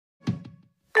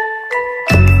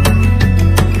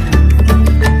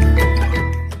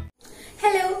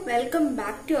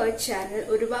To our channel.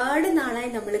 ഒരുപാട് നാളായി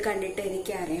നമ്മൾ കണ്ടിട്ട്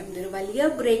എനിക്കറിയാം. ഇതൊരു വലിയ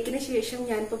ബ്രേക്കിന് ശേഷം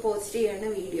ഞാനിപ്പോ പോസ്റ്റ് ചെയ്യാണ്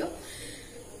വീഡിയോ.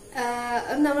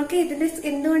 നമുക്ക് ഇതിന്റെ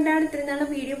എന്തുകൊണ്ടാണ് ഇത്രയും നാളെ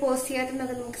വീഡിയോ പോസ്റ്റ്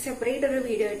ചെയ്യാത്തതെന്നൊക്കെ നമുക്ക് സെപ്പറേറ്റ് ഒരു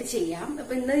വീഡിയോ ആയിട്ട് ചെയ്യാം.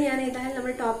 അപ്പൊ ഇന്ന് ഞാൻ ഏതായാലും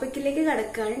നമ്മുടെ ടോപ്പിക്കിലേക്ക്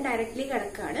കടക്കുകയാണ്, ഡയറക്റ്റ്ലി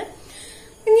കടക്കുകയാണ്.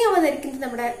 ഇനി അവതരിക്കുന്നത്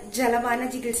നമ്മുടെ ജലപാന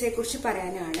ചികിത്സയെ കുറിച്ച്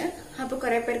പറയാനാണ്. അപ്പൊ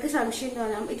കുറെ പേർക്ക് സംശയം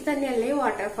തോന്നാം, ഇത് തന്നെയല്ലേ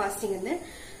വാട്ടർ ഫാസ്റ്റിംഗ് എന്ന്?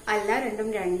 അല്ല, രണ്ടും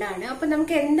രണ്ടാണ്. അപ്പൊ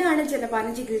നമുക്ക് എന്താണ് ജലപാന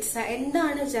ചികിത്സ,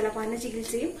 എന്താണ് ജലപാന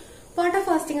ചികിത്സയും വാട്ടർ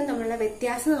ഫാസ്റ്റിംഗും തമ്മിലുള്ള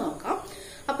വ്യത്യാസം നോക്കാം.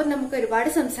 അപ്പൊ നമുക്ക് ഒരുപാട്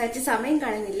സംസാരിച്ച് സമയം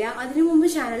കളയുന്നില്ല. അതിനു മുമ്പ്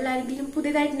ചാനലിലാരെങ്കിലും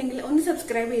പുതിയതായിട്ടുണ്ടെങ്കിൽ ഒന്ന്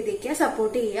സബ്സ്ക്രൈബ് ചെയ്തേക്കുക,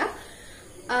 സപ്പോർട്ട് ചെയ്യുക.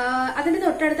 അതിന്റെ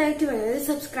തൊട്ടടുത്തായിട്ട് വരുന്നത്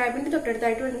സബ്സ്ക്രൈബിന്റെ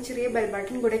തൊട്ടടുത്തായിട്ട് വരുന്ന ചെറിയ ബെൽ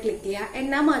ബട്ടൺ കൂടെ ക്ലിക്ക് ചെയ്യുക.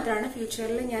 എന്നാൽ മാത്രമാണ്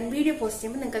ഫ്യൂച്ചറിൽ ഞാൻ വീഡിയോ പോസ്റ്റ്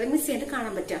ചെയ്യുമ്പോൾ നിങ്ങൾക്ക് അത് മിസ് ചെയ്യാണ്ട്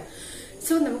കാണാൻ പറ്റുക.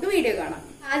 സോ നമുക്ക് വീഡിയോ കാണാം.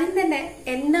 ആദ്യം തന്നെ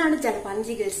എന്താണ് ജലപാന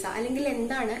ചികിത്സ, അല്ലെങ്കിൽ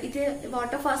എന്താണ് ഇത്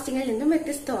വാട്ടർ ഫാസ്റ്റിംഗിൽ നിന്നും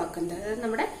വ്യത്യസ്തമാക്കുന്നത്? അതായത്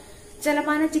നമ്മുടെ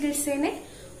ജലപാന ചികിത്സയെ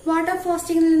വാട്ടർ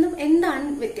ഫാസ്റ്റിംഗിൽ നിന്നും എന്താണ്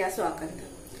വ്യത്യാസമാക്കുന്നത്?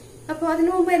 അപ്പോൾ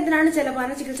അതിനു മുമ്പ് എന്തിനാണ് ജലപാന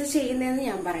ചികിത്സ ചെയ്യുന്നതെന്ന്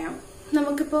ഞാൻ പറയാം.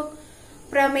 നമുക്കിപ്പോ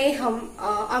പ്രമേഹം,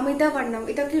 അമിതവണ്ണം,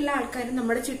 ഇതൊക്കെയുള്ള ആൾക്കാർ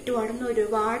നമ്മുടെ ചുറ്റുപാടും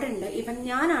ഒരുപാടുണ്ട്. ഇവൻ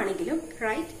ഞാനാണെങ്കിലും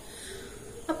റൈറ്റ്.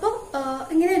 അപ്പം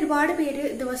ഇങ്ങനെ ഒരുപാട് പേര്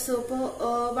ദിവസവും ഇപ്പോ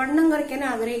വണ്ണം കുറയ്ക്കാൻ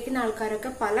ആഗ്രഹിക്കുന്ന ആൾക്കാരൊക്കെ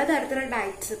പലതരത്തിലുള്ള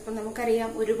ഡയറ്റ്സ്, ഇപ്പൊ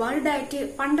നമുക്കറിയാം ഒരുപാട് ഡയറ്റ്.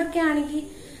 പണ്ടൊക്കെ ആണെങ്കിൽ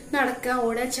നടക്കുക,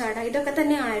 ഓടുക, ചാടുക, ഇതൊക്കെ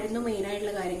തന്നെ ആയിരുന്നു മെയിൻ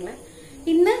ആയിട്ടുള്ള കാര്യങ്ങൾ.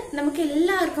 ഇന്ന് നമുക്ക്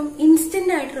എല്ലാവർക്കും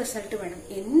ഇൻസ്റ്റന്റ് ആയിട്ട് റിസൾട്ട് വേണം.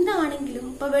 എന്താണെങ്കിലും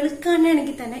ഇപ്പൊ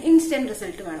വെളുക്കാനാണെങ്കിൽ തന്നെ ഇൻസ്റ്റന്റ്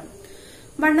റിസൾട്ട് വേണം.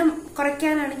 വണ്ണം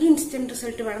കുറയ്ക്കാനാണെങ്കിൽ ഇൻസ്റ്റന്റ്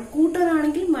റിസൾട്ട് വേണം,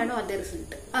 കൂട്ടാനാണെങ്കിൽ വേണം അതേ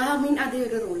റിസൾട്ട്. അതേ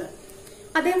ഒരു റൂള്.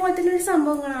 അതേപോലെ തന്നെ ഒരു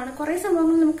സംഭവങ്ങളാണ്, കുറെ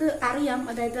സംഭവങ്ങൾ നമുക്ക് അറിയാം.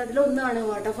 അതായത് അതിലൊന്നാണ്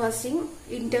water fasting,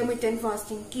 ഇന്റർമീഡിയന്റ്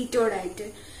fasting, keto diet.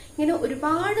 ഇങ്ങനെ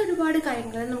ഒരുപാട്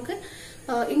കാര്യങ്ങൾ നമുക്ക്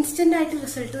ഇൻസ്റ്റന്റ് ആയിട്ട്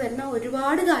റിസൾട്ട് തരുന്ന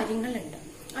ഒരുപാട് കാര്യങ്ങളുണ്ട്.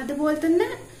 അതുപോലെ തന്നെ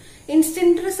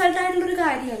ഇൻസ്റ്റന്റ് റിസൾട്ട് ആയിട്ടുള്ളൊരു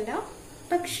കാര്യമല്ല,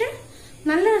 പക്ഷെ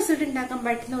നല്ല റിസൾട്ട് ഉണ്ടാക്കാൻ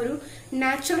പറ്റുന്ന ഒരു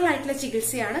നാച്ചുറൽ ആയിട്ടുള്ള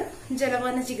ചികിത്സയാണ്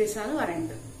ജലപാന ചികിത്സ എന്ന്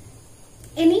പറയുന്നത്.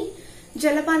 ഇനി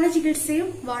ജലപാന ചികിത്സയും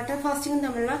വാട്ടർ ഫാസ്റ്റിംഗും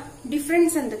തമ്മിലുള്ള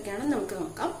ഡിഫറൻസ് എന്തൊക്കെയാണെന്ന് നമുക്ക്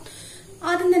നോക്കാം.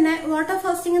 ആദ്യം തന്നെ വാട്ടർ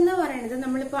ഫാസ്റ്റിംഗ് എന്ന് പറയുന്നത്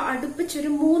നമ്മളിപ്പോ അടുപ്പിച്ചൊരു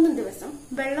 3 ദിവസം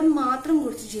വെള്ളം മാത്രം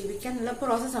കുടിച്ച് ജീവിക്കുക എന്നുള്ള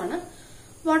പ്രോസസ്സാണ്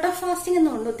വാട്ടർ ഫാസ്റ്റിംഗ്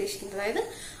എന്നുകൊണ്ട് ഉദ്ദേശിക്കുന്നത്. അതായത്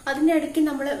അതിന്റെ ഇടയ്ക്ക്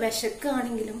നമ്മൾ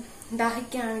വിശക്കുകയാണെങ്കിലും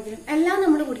ദാഹിക്കുകയാണെങ്കിലും എല്ലാം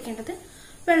നമ്മൾ കുടിക്കേണ്ടത്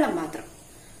വെള്ളം മാത്രം.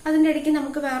 അതിന്റെ ഇടയ്ക്ക്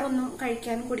നമുക്ക് വേറെ ഒന്നും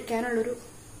കഴിക്കാനും കുടിക്കാനുള്ളൊരു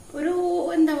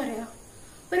എന്താ പറയാ,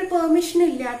 ഒരു പെർമിഷൻ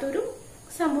ഇല്ലാത്തൊരു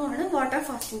സംഭവമാണ് വാട്ടർ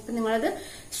ഫാസ്റ്റിംഗ്. ഇപ്പൊ നിങ്ങളത്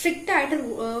സ്ട്രിക്റ്റ് ആയിട്ട്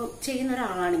ചെയ്യുന്ന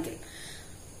ഒരാളാണെങ്കിൽ.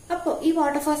 അപ്പോൾ ഈ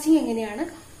വാട്ടർ ഫാസ്റ്റിംഗ് എങ്ങനെയാണ്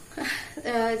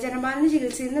ജലപാന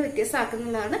ചികിത്സയിൽ നിന്ന്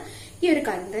വ്യത്യസ്തമാക്കുന്നതാണ് ഈ ഒരു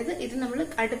കാര്യം. അതായത് ഇത് നമ്മൾ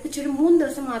അടുപ്പിച്ചൊരു 3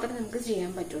 ദിവസം മാത്രമേ നമുക്ക്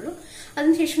ചെയ്യാൻ പറ്റുള്ളൂ.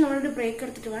 അതിനുശേഷം നമ്മളൊരു ബ്രേക്ക്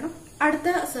എടുത്തിട്ട് വേണം അടുത്ത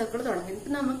സർക്കിൾ തുടങ്ങാൻ.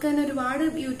 ഇപ്പൊ നമുക്ക് തന്നെ ഒരുപാട്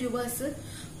യൂട്യൂബേഴ്സ്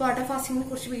വാട്ടർ ഫാസ്റ്റിംഗിനെ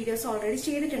കുറിച്ച് വീഡിയോസ് ഓൾറെഡി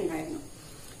ചെയ്തിട്ടുണ്ടായിരുന്നു.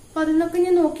 അപ്പൊ അതിനൊക്കെ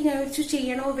ഞാൻ നോക്കി, ഞാൻ വെച്ചു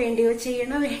ചെയ്യണോ വേണ്ടിയോ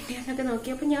എന്നൊക്കെ നോക്കി.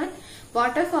 അപ്പൊ ഞാൻ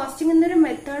വാട്ടർ ഫാസ്റ്റിംഗ് എന്നൊരു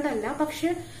മെത്തേഡ് അല്ല, പക്ഷെ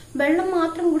വെള്ളം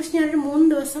മാത്രം കുടിച്ച് ഞാനൊരു 3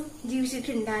 ദിവസം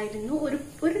ജീവിച്ചിട്ടുണ്ടായിരുന്നു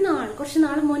കുറച്ച്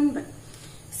നാൾ മുൻപ്.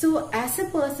 സോ ആസ് എ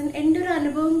പേഴ്സൺ എന്റെ ഒരു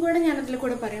അനുഭവം കൂടെ ഞാൻ അതിൽ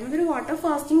കൂടെ പറയാം. അതൊരു വാട്ടർ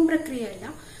ഫാസ്റ്റിംഗ് പ്രക്രിയയല്ല.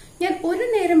 ഞാൻ ഒരു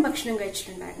നേരം ഭക്ഷണം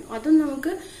കഴിച്ചിട്ടുണ്ടായിരുന്നു. അതും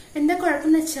നമുക്ക് എന്താ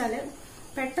കുഴപ്പമെന്ന് വെച്ചാല്,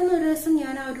 പെട്ടെന്ന് ഒരു ദിവസം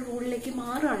ഞാൻ ആ ഒരു റൂളിലേക്ക്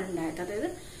മാറുകയാണ് ഉണ്ടായത്. അതായത്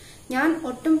ഞാൻ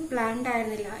ഒട്ടും പ്ലാൻഡ്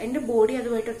ആയിരുന്നില്ല, എന്റെ ബോഡി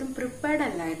അതുമായിട്ട് ഒട്ടും പ്രിപ്പയർഡ്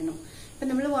അല്ലായിരുന്നു. ഇപ്പൊ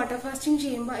നമ്മൾ വാട്ടർ ഫാസ്റ്റിംഗ്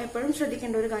ചെയ്യുമ്പോൾ എപ്പോഴും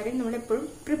ശ്രദ്ധിക്കേണ്ട ഒരു കാര്യം, നമ്മൾ എപ്പോഴും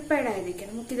പ്രിപ്പയർഡ്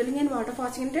ആയിരിക്കണം. നമുക്ക് ഇതിൽ ഞാൻ വാട്ടർ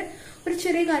ഫാസ്റ്റിംഗിന്റെ ഒരു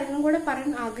ചെറിയ കാര്യങ്ങളും കൂടെ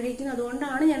പറയാൻ ആഗ്രഹിക്കുന്നു.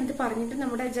 അതുകൊണ്ടാണ് ഞാനിത് പറഞ്ഞിട്ട്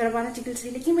നമ്മുടെ ജലപാന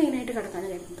ചികിത്സയിലേക്ക് മെയിൻ ആയിട്ട് കടക്കാൻ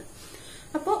കഴിയുന്നത്.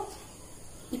 അപ്പോ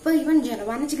ഇപ്പൊ ഈവൻ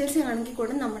ജലപാന ചികിത്സയാണെങ്കിൽ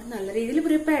കൂടെ നമ്മൾ നല്ല രീതിയിൽ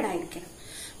പ്രിപ്പയർഡ് ആയിരിക്കണം.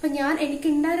 അപ്പൊ എനിക്ക്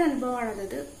ഉണ്ടായ ഒരു അനുഭവമാണ്.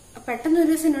 അതായത് പെട്ടെന്ന് ഒരു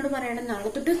ദിവസം എന്നോട് പറയണം, നാളെ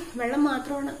തൊട്ട് വെള്ളം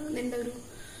മാത്രമാണ് നിന്റെ ഒരു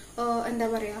എന്താ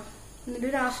പറയാ, നിന്റെ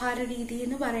ഒരു ആഹാര രീതി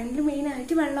എന്ന് പറയുന്നത് മെയിൻ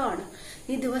ആയിട്ട് വെള്ളമാണ്.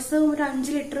 നീ ദിവസവും ഒരു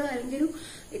 5 ലിറ്റർ അല്ലെങ്കിൽ ഒരു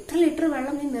ഇത്ര ലിറ്റർ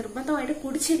വെള്ളം നീ നിർബന്ധമായിട്ട്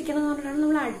കുടിച്ചിരിക്കണം എന്ന് പറഞ്ഞാൽ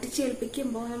നമ്മൾ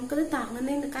അടിച്ചേൽപ്പിക്കുമ്പോൾ നമുക്കത്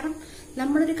താങ്ങുന്നതിന്. കാരണം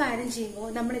നമ്മളൊരു കാര്യം ചെയ്യുമ്പോൾ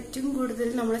നമ്മൾ ഏറ്റവും കൂടുതൽ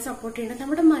നമ്മളെ സപ്പോർട്ട് ചെയ്യേണ്ടത്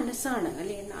നമ്മുടെ മനസ്സാണ്,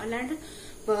 അല്ലാണ്ട്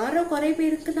വേറെ കുറെ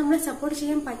പേർക്ക് നമ്മളെ സപ്പോർട്ട്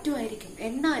ചെയ്യാൻ പറ്റുമായിരിക്കും.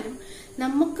 എന്നാലും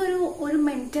നമുക്കൊരു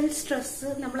മെന്റൽ സ്ട്രെസ്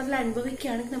നമ്മളതിൽ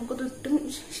അനുഭവിക്കുകയാണെങ്കിൽ നമുക്കത് ഒട്ടും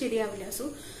ശരിയാവില്ല. സോ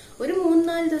ഒരു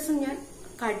 3-4 ദിവസം ഞാൻ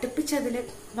കടുപ്പിച്ചതില്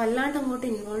വല്ലാണ്ട് അങ്ങോട്ട്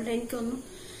ഇൻവോൾവ്. എനിക്കൊന്നും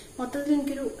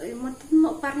മൊത്തം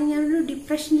പറഞ്ഞ് ഞാനൊരു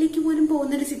ഡിപ്രഷനിലേക്ക് പോലും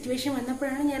പോകുന്നൊരു സിറ്റുവേഷൻ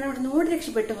വന്നപ്പോഴാണ് ഞാൻ അവിടെ നിന്ന്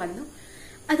രക്ഷപ്പെട്ടു വന്നു.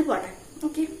 അത് പോട്ടെ,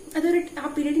 ഓക്കെ. ആ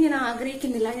പീരീഡ് ഞാൻ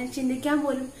ആഗ്രഹിക്കുന്നില്ല, ഞാൻ ചിന്തിക്കാൻ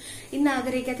പോലും ഇന്ന്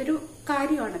ആഗ്രഹിക്കാത്തൊരു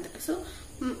കാര്യമാണത്. സോ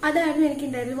അതായിരുന്നു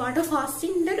എനിക്കുണ്ടായത് വാട്ടർ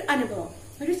ഫാസ്റ്റിംഗിന്റെ ഒരു അനുഭവം.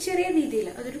 ഒരു ചെറിയ രീതിയിൽ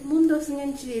അതൊരു 3 ദിവസം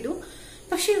ഞാൻ ചെയ്തു.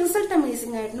 പക്ഷെ റിസൾട്ട്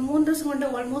അമേസിംഗ് ആയിരുന്നു. 3 ദിവസം കൊണ്ട്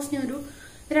ഓൾമോസ്റ്റ് ഞാൻ ഒരു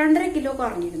 2.5 കിലോ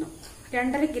കുറഞ്ഞിരുന്നു.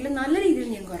 2.5 കിലോ നല്ല രീതിയിൽ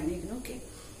ഞാൻ കുറഞ്ഞിരുന്നു. ഓക്കെ,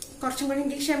 കുറച്ചും കൂടി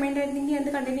എനിക്ക് ക്ഷമയുണ്ടായിരുന്നെങ്കിൽ അത്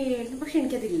കണ്ടിന്യൂ ചെയ്യായിരുന്നു, പക്ഷെ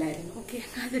എനിക്കതില്ലായിരുന്നു. ഓക്കെ,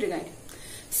 അതൊരു കാര്യം.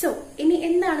 സോ ഇനി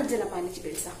എന്താണ് ജലപാന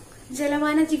ചികിത്സ?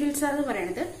 ജലപാന ചികിത്സ എന്ന്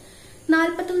പറയുന്നത്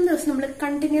 41 ദിവസം നമ്മൾ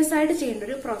കണ്ടിന്യൂസ് ആയിട്ട് ചെയ്യേണ്ട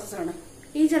ഒരു പ്രോസസ്സാണ്.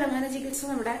 ഈ ജലപാന ചികിത്സ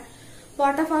നമ്മുടെ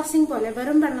വാട്ടർ ഫാസ്റ്റിംഗ് പോലെ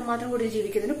വെറും വെള്ളം മാത്രം കൂടി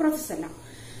ജീവിക്കുന്ന ഒരു പ്രോസസ് അല്ല.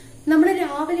 നമ്മൾ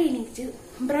രാവിലെ എണീറ്റ്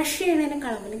ബ്രഷ്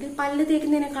ചെയ്യുന്നതിനേക്കാളും അല്ലെങ്കിൽ പല്ല്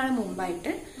തേക്കുന്നതിനേക്കാളും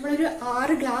മുമ്പായിട്ട് നമ്മളൊരു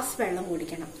 6 ഗ്ലാസ് വെള്ളം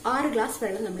കുടിക്കണം. 6 ഗ്ലാസ്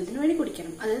വെള്ളം നമ്മൾ ഇതിനു വേണ്ടി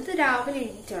കുടിക്കണം. അതായത് രാവിലെ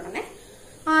എണീറ്റ ഉടനെ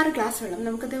 6 ഗ്ലാസ് വെള്ളം.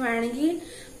 നമുക്കത് വേണമെങ്കിൽ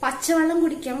പച്ചവെള്ളം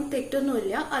കുടിക്കാം,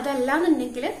 തെറ്റൊന്നുമില്ല.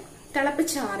 അതല്ലാന്നുണ്ടെങ്കിൽ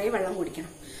തിളപ്പിച്ചാറിയ വെള്ളം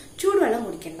കുടിക്കണം, ചൂടുവെള്ളം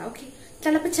കുടിക്കണ്ട. ഓക്കെ,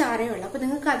 തിളപ്പിച്ചാറിയ വെള്ളം. അപ്പൊ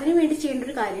നിങ്ങൾക്ക് അതിനു വേണ്ടി ചെയ്യേണ്ട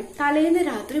ഒരു കാര്യം, തലേന്ന്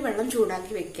രാത്രി വെള്ളം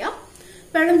ചൂടാക്കി വെക്കാം.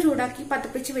 വെള്ളം ചൂടാക്കി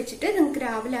പതപ്പിച്ച് വെച്ചിട്ട് നിങ്ങൾക്ക്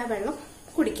രാവിലെ ആ വെള്ളം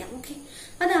കുടിക്കാം. ഓക്കെ,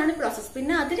 അതാണ് പ്രോസസ്.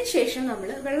 പിന്നെ അതിനുശേഷം നമ്മൾ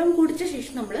വെള്ളം കുടിച്ച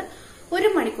ശേഷം നമ്മൾ 1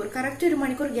 മണിക്കൂർ, കറക്റ്റ് 1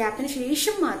 മണിക്കൂർ ഗ്യാപ്പിന്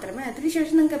ശേഷം മാത്രമേ,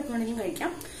 അതിനുശേഷം നിങ്ങൾക്ക് എപ്പോൾ വേണമെങ്കിലും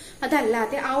കഴിക്കാം.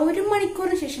 അതല്ലാതെ ആ 1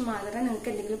 മണിക്കൂറിന് ശേഷം മാത്രമേ നിങ്ങൾക്ക്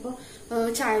എന്തെങ്കിലും ഇപ്പോൾ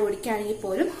ചായ കുടിക്കുകയാണെങ്കിൽ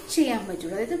പോലും ചെയ്യാൻ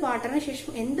പറ്റുള്ളൂ. അതായത് വാട്ടറിന് ശേഷം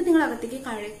എന്ത് നിങ്ങൾ അകത്തേക്ക്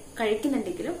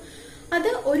കഴിക്കുന്നുണ്ടെങ്കിലും അത്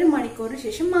 1 മണിക്കൂറിന്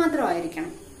ശേഷം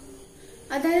മാത്രമായിരിക്കണം.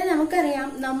 അതായത് നമുക്കറിയാം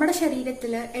നമ്മുടെ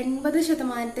ശരീരത്തിൽ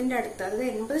 80% അടുത്ത്, അതായത്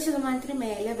 80%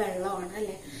 മേലെ വെള്ളമാണ്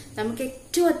അല്ലെ. നമുക്ക്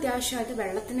ഏറ്റവും അത്യാവശ്യമായിട്ട്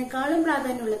വെള്ളത്തിനേക്കാളും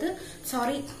പ്രാധാന്യമുള്ളത്,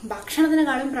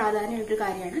 ഭക്ഷണത്തിനേക്കാളും പ്രാധാന്യമുള്ളൊരു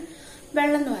കാര്യമാണ്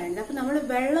വെള്ളം എന്ന് പറയുന്നത്. അപ്പൊ നമ്മൾ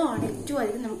വെള്ളമാണ് ഏറ്റവും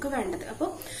അധികം നമുക്ക് വേണ്ടത്. അപ്പോൾ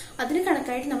അതിന്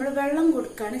കണക്കായിട്ട് നമ്മൾ വെള്ളം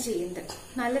കൊടുക്കുകയാണ് ചെയ്യുന്നത്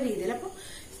നല്ല രീതിയിൽ. അപ്പോൾ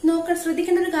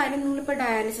ശ്രദ്ധിക്കേണ്ട ഒരു കാര്യം, നിങ്ങളിപ്പോൾ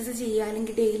ഡയാലിസിസ് ചെയ്യുക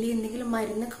അല്ലെങ്കിൽ ഡെയിലി എന്തെങ്കിലും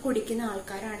മരുന്നൊക്കെ കുടിക്കുന്ന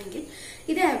ആൾക്കാരാണെങ്കിൽ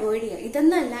ഇത് അവോയ്ഡ് ചെയ്യുക.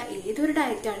 ഇതെന്നല്ല, ഏതൊരു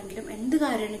ഡയറ്റ് ആണെങ്കിലും എന്ത്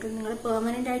കാര്യമാണെങ്കിലും നിങ്ങൾ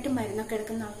പെർമനന്റ് ആയിട്ട് മരുന്നൊക്കെ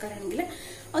എടുക്കുന്ന ആൾക്കാരാണെങ്കിൽ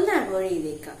ഒന്ന് അവോയ്ഡ്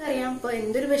ചെയ്തേക്കുക. അറിയാം, ഇപ്പോൾ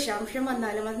എന്തൊരു വിഷാംശം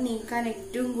വന്നാലും അത് നീക്കാൻ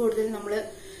ഏറ്റവും കൂടുതൽ നമ്മൾ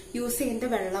യൂസ് ചെയ്യുന്നത്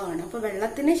വെള്ളമാണ്. അപ്പൊ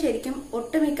വെള്ളത്തിന് ശരിക്കും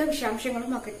ഒട്ടുമിക്ക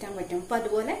വിഷാംശങ്ങളും അകറ്റാൻ പറ്റും. അപ്പൊ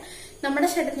അതുപോലെ നമ്മുടെ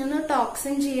ശരീരത്തിൽ നിന്ന്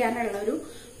ടോക്സിൻ ചെയ്യാനുള്ള ഒരു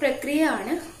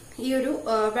പ്രക്രിയയാണ് ഈ ഒരു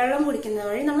വെള്ളം കുടിക്കുന്നത്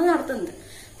വഴി നമ്മൾ നടത്തുന്നത്.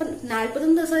 അപ്പൊ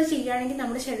 41 ദിവസം അത് ചെയ്യുകയാണെങ്കിൽ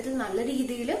നമ്മുടെ ശരീരത്തിൽ നല്ല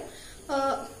രീതിയിൽ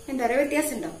എന്താ പറയുക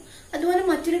വ്യത്യാസം ഉണ്ടാവും. അതുപോലെ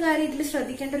മറ്റൊരു കാര്യം, ഇതിൽ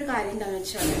ശ്രദ്ധിക്കേണ്ട ഒരു കാര്യം എന്താണെന്ന്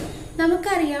വെച്ചാൽ,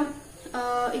 നമുക്കറിയാം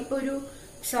ഇപ്പൊ ഒരു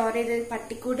ഇത്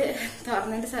പട്ടിക്കൂട്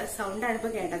തുറന്നതിന്റെ സൗണ്ടാണ് ഇപ്പൊ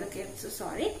കേട്ടത്. Okay,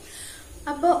 sorry.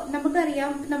 അപ്പൊ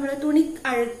നമുക്കറിയാം, നമ്മൾ തുണി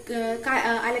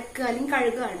അലക്കുക അല്ലെങ്കിൽ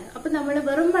കഴുകുകയാണ്. അപ്പൊ നമ്മൾ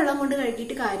വെറും വെള്ളം കൊണ്ട്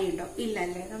കഴുകിയിട്ട് കാര്യമുണ്ടോ? ഇല്ല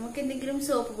അല്ലേ. നമുക്ക് എന്തെങ്കിലും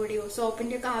സോപ്പ് പൊടിയോ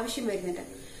സോപ്പിന്റെ ഒക്കെ ആവശ്യം വരുന്നുണ്ട്.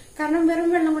 കാരണം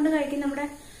വെറും വെള്ളം കൊണ്ട് കഴിക്കാൻ നമ്മുടെ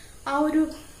ആ ഒരു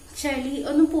ചളി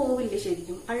ഒന്നും പോവില്ല,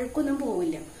 ശരിക്കും അഴുക്കൊന്നും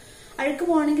പോവില്ല. അഴുക്ക്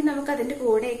പോകണമെങ്കിൽ നമുക്ക് അതിന്റെ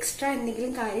കൂടെ എക്സ്ട്രാ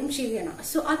എന്തെങ്കിലും കാര്യം ചെയ്യണം.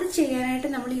 സോ അത് ചെയ്യാനായിട്ട്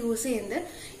നമ്മൾ യൂസ് ചെയ്യുന്നത്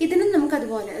ഇതിനും നമുക്ക്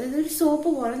അതുപോലെ, അതായത് ഒരു സോപ്പ്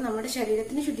പോലെ നമ്മുടെ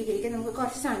ശരീരത്തിന് ശുദ്ധീകരിക്കാൻ നമുക്ക്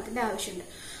കുറച്ച് സാധനത്തിന്റെ ആവശ്യമുണ്ട്.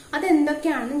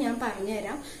 അതെന്തൊക്കെയാണെന്ന് ഞാൻ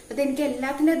പറഞ്ഞുതരാം. അതെനിക്ക്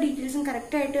എല്ലാത്തിന്റെ ഡീറ്റെയിൽസും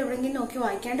കറക്റ്റ് ആയിട്ട് എവിടെയെങ്കിലും നോക്കി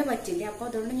വായിക്കാണ്ട് പറ്റില്ല. അപ്പൊ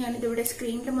അതുകൊണ്ട് ഞാൻ ഇതിവിടെ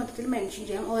സ്ക്രീനിൽ മൊത്തത്തിൽ മെൻഷൻ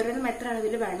ചെയ്യാം, ഓരോന്നും എത്ര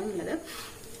അളവിൽ വേണമെന്നുള്ളത്.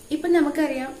 ഇപ്പൊ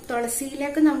നമുക്കറിയാം,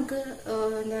 തുളസിയിലൊക്കെ നമുക്ക്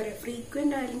എന്താ പറയുക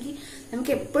ഫ്രീക്വന്റ് അല്ലെങ്കിൽ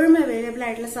നമുക്ക് എപ്പോഴും അവൈലബിൾ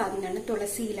ആയിട്ടുള്ള സാധനമാണ്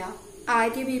തുളസിയില,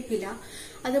 ആര്യവേപ്പില,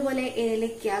 അതുപോലെ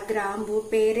ഏലക്ക, ഗ്രാമ്പു,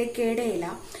 പേരക്കയുടെ ഇല.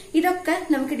 ഇതൊക്കെ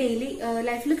നമുക്ക് ഡെയിലി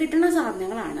ലൈഫിൽ കിട്ടുന്ന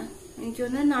സാധനങ്ങളാണ്. എനിക്ക്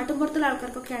തോന്നുന്നത് നാട്ടിൻപുറത്തുള്ള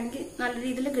ആൾക്കാർക്കൊക്കെ ആണെങ്കിൽ നല്ല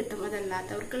രീതിയിൽ കിട്ടും.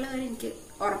 അതല്ലാത്തവർക്കുള്ള കാര്യം എനിക്ക്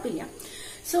ഉറപ്പില്ല.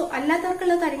 സോ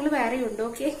അല്ലാത്തവർക്കുള്ള കാര്യങ്ങൾ വേറെയുണ്ട്.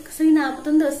 ഓക്കെ, സോ ഈ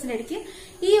 41 ദിവസത്തിന്റെ ഇടയ്ക്ക്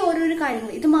ഈ ഓരോരോ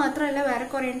കാര്യങ്ങൾ, ഇത് മാത്രമല്ല വേറെ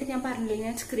കുറെ ഉണ്ട്, ഞാൻ പറഞ്ഞില്ല,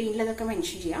 ഞാൻ സ്ക്രീനിൽ അതൊക്കെ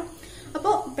മെൻഷൻ ചെയ്യാം.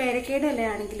 അപ്പോൾ പേരക്കയുടെ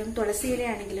ഇലയാണെങ്കിലും തുളസി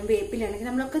ഇലയാണെങ്കിലും വേപ്പിലാണെങ്കിലും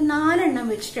നമ്മളൊക്കെ 4 എണ്ണം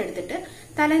വെച്ചിട്ട് എടുത്തിട്ട്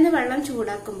തലേന്ന് വെള്ളം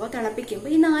ചൂടാക്കുമ്പോൾ തിളപ്പിക്കുമ്പോൾ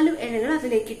ഈ 4 ഇലകൾ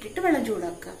അതിലേക്ക് ഇട്ടിട്ട് വെള്ളം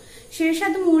ചൂടാക്കുക. ശേഷം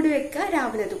അത് മൂടി വെക്കുക,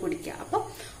 രാവിലെ അത് കുടിക്കുക. അപ്പൊ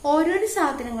ഓരോരോ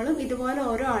സാധനങ്ങളും ഇതുപോലെ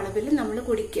ഓരോ അളവിൽ നമ്മൾ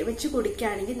വെച്ച്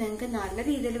കുടിക്കുകയാണെങ്കിൽ നിങ്ങൾക്ക് നല്ല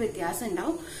രീതിയിൽ വ്യത്യാസം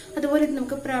ഉണ്ടാവും. അതുപോലെ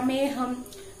നമുക്ക് പ്രമേഹം,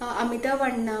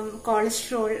 അമിതവണ്ണം,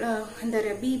 കൊളസ്ട്രോൾ, എന്താ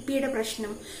പറയുക BP-യുടെ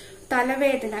പ്രശ്നം,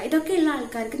 തലവേദന, ഇതൊക്കെയുള്ള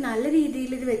ആൾക്കാർക്ക് നല്ല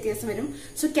രീതിയിൽ ഇത് വ്യത്യാസം വരും.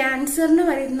 സോ ക്യാൻസറിന്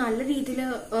വരെ ഇത് നല്ല രീതിയിൽ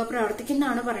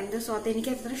പ്രവർത്തിക്കുന്നതാണ് പറയുന്നത്. സോ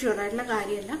അതെനിക്ക് അത്ര ഷുവർ ആയിട്ടുള്ള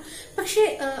കാര്യമല്ല. പക്ഷെ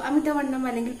അമിതവണ്ണം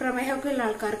അല്ലെങ്കിൽ പ്രമേഹമൊക്കെ ഉള്ള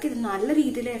ആൾക്കാർക്ക് ഇത് നല്ല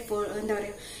രീതിയിൽ എന്താ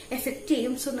പറയുക എഫക്ട്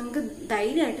ചെയ്യും. സോ നിങ്ങൾക്ക്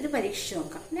ധൈര്യമായിട്ട് ഇത് പരീക്ഷിച്ച്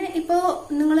നോക്കാം. പിന്നെ ഇപ്പോ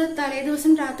നിങ്ങൾ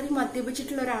തലേദിവസം രാത്രി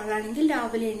മദ്യപിച്ചിട്ടുള്ള ഒരാളാണെങ്കിൽ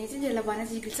രാവിലെ എണീറ്റ് ജലപാന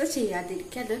ചികിത്സ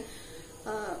ചെയ്യാതിരിക്കുക. അത്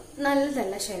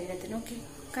നല്ലതല്ല ശരീരത്തിന്. ഓക്കെ,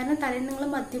 കാരണം തലേന്ന് നിങ്ങൾ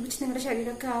മദ്യപിച്ച് നിങ്ങളുടെ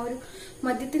ശരീരമൊക്കെ ആ ഒരു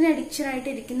മദ്യത്തിന് അഡിക്ഷനായിട്ട്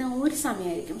ഇരിക്കുന്ന ഒരു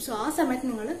സമയമായിരിക്കും. സോ ആ സമയത്ത്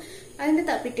നിങ്ങൾ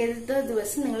അതിന്റെ പിറ്റേത്തെ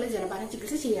ദിവസം നിങ്ങൾ ജലപാന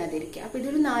ചികിത്സ ചെയ്യാതിരിക്കുക. അപ്പൊ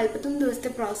ഇതൊരു 41 ദിവസത്തെ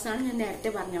പ്രോസസ്സാണ്. ഞാൻ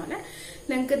നേരത്തെ പറഞ്ഞ പോലെ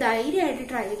നിങ്ങൾക്ക് ധൈര്യമായിട്ട്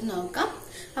ട്രൈ ചെയ്ത് നോക്കാം.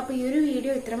 അപ്പൊ ഈ ഒരു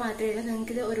വീഡിയോ ഇത്ര മാത്രമേ ഉള്ളൂ.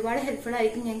 നിങ്ങൾക്ക് ഇത് ഒരുപാട് ഹെൽപ്ഫുൾ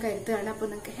ആയിരിക്കും ഞാൻ കരുതുകയാണ്. അപ്പൊ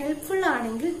നിങ്ങൾക്ക് ഹെൽപ്ഫുൾ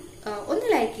ആണെങ്കിൽ ഒന്ന്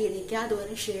ലൈക്ക് ചെയ്തേക്കുക,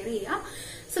 അതുപോലെ ഷെയർ ചെയ്യുക.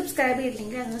 സബ്സ്ക്രൈബ്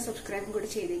ചെയ്തില്ലെങ്കിൽ അതൊന്ന് സബ്സ്ക്രൈബും കൂടി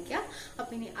ചെയ്തേക്കുക.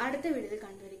 അപ്പൊ ഇനി അടുത്ത വീഡിയോയിൽ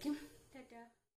കണ്ടുവരിക്കും.